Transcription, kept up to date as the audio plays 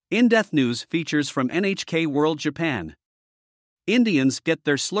In-depth news features from NHK World Japan. Indians get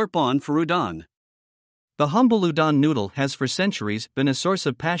their slurp on for udon. The humble udon noodle has for centuries been a source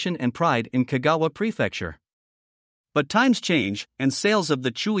of passion and pride in Kagawa Prefecture. But times change, and sales of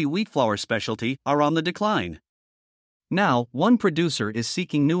the chewy wheat flour specialty are on the decline. Now, one producer is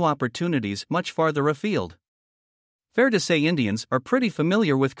seeking new opportunities much farther afield. Fair to say Indians are pretty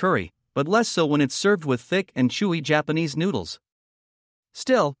familiar with curry, but less so when it's served with thick and chewy Japanese noodles.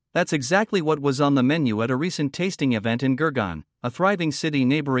 Still, that's exactly what was on the menu at a recent tasting event in Gurgaon, a thriving city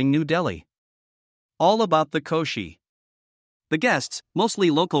neighboring New Delhi. All about the koshi. The guests, mostly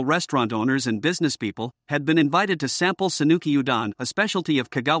local restaurant owners and business people, had been invited to sample Sanuki udon, a specialty of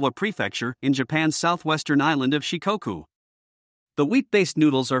Kagawa Prefecture in Japan's southwestern island of Shikoku. The wheat-based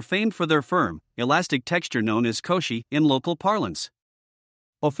noodles are famed for their firm, elastic texture known as koshi in local parlance.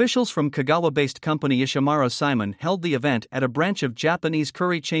 Officials from Kagawa-based company Ishimaro Simon held the event at a branch of Japanese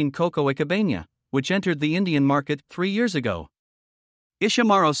curry chain Coco Ikebana, which entered the Indian market 3 years ago.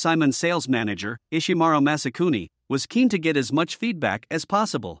 Ishimaro Simon's sales manager, Ishimaro Masakuni, was keen to get as much feedback as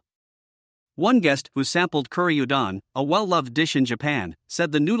possible. One guest who sampled curry udon, a well-loved dish in Japan,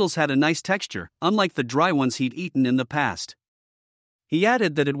 said the noodles had a nice texture, unlike the dry ones he'd eaten in the past. He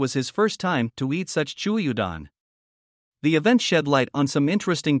added that it was his first time to eat such chewy udon. The event shed light on some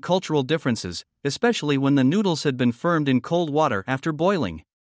interesting cultural differences, especially when the noodles had been firmed in cold water after boiling.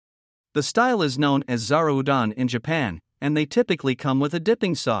 The style is known as zaru udon in Japan, and they typically come with a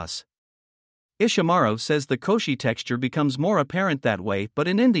dipping sauce. Ishimaro says the koshi texture becomes more apparent that way, but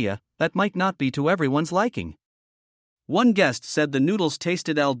in India, that might not be to everyone's liking. One guest said the noodles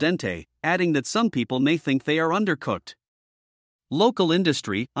tasted al dente, adding that some people may think they are undercooked. Local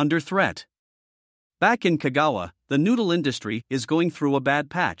industry under threat. Back in Kagawa, the noodle industry is going through a bad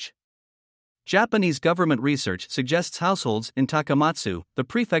patch. Japanese government research suggests households in Takamatsu, the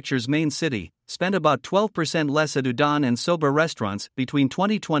prefecture's main city, spent about 12% less at udon and soba restaurants between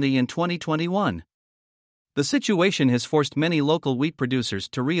 2020 and 2021. The situation has forced many local wheat producers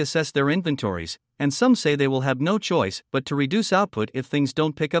to reassess their inventories, and some say they will have no choice but to reduce output if things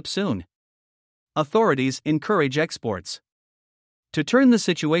don't pick up soon. Authorities encourage exports. To turn the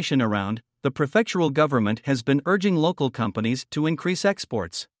situation around, the prefectural government has been urging local companies to increase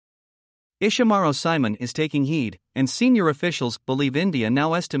exports. Ishimaro Simon is taking heed, and senior officials believe India,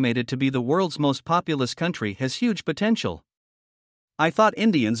 now estimated to be the world's most populous country, has huge potential. I thought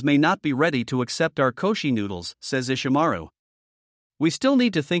Indians may not be ready to accept our koshi noodles, says Ishimaro. We still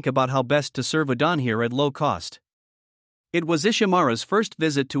need to think about how best to serve udon here at low cost. It was Ishimaro's first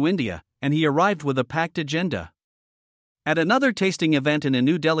visit to India, and he arrived with a packed agenda. At another tasting event in a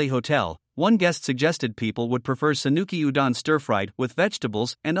New Delhi hotel, one guest suggested people would prefer Sanuki udon stir-fried with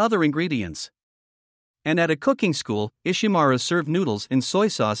vegetables and other ingredients. And at a cooking school, Ishimaro served noodles in soy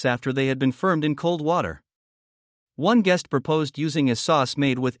sauce after they had been firmed in cold water. One guest proposed using a sauce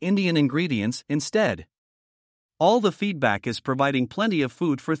made with Indian ingredients instead. All the feedback is providing plenty of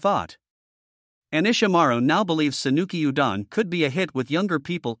food for thought. And Ishimaro now believes Sanuki udon could be a hit with younger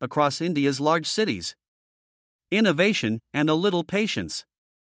people across India's large cities. Innovation and a little patience.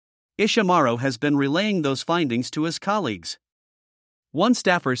 Ishimaro has been relaying those findings to his colleagues. One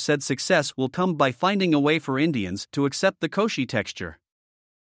staffer said success will come by finding a way for Indians to accept the koshi texture.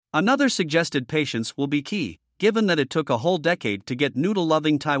 Another suggested patience will be key, given that it took a whole decade to get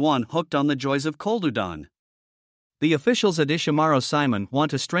noodle-loving Taiwan hooked on the joys of cold udon. The officials at Ishimaro Simon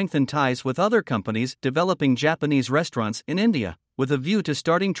want to strengthen ties with other companies developing Japanese restaurants in India, with a view to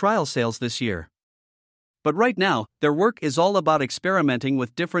starting trial sales this year. But right now, their work is all about experimenting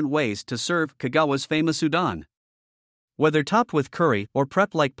with different ways to serve Kagawa's famous udon. Whether topped with curry or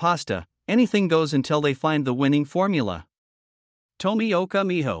prepped like pasta, anything goes until they find the winning formula. Tomioka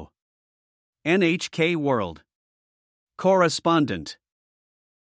Miho. NHK World Correspondent.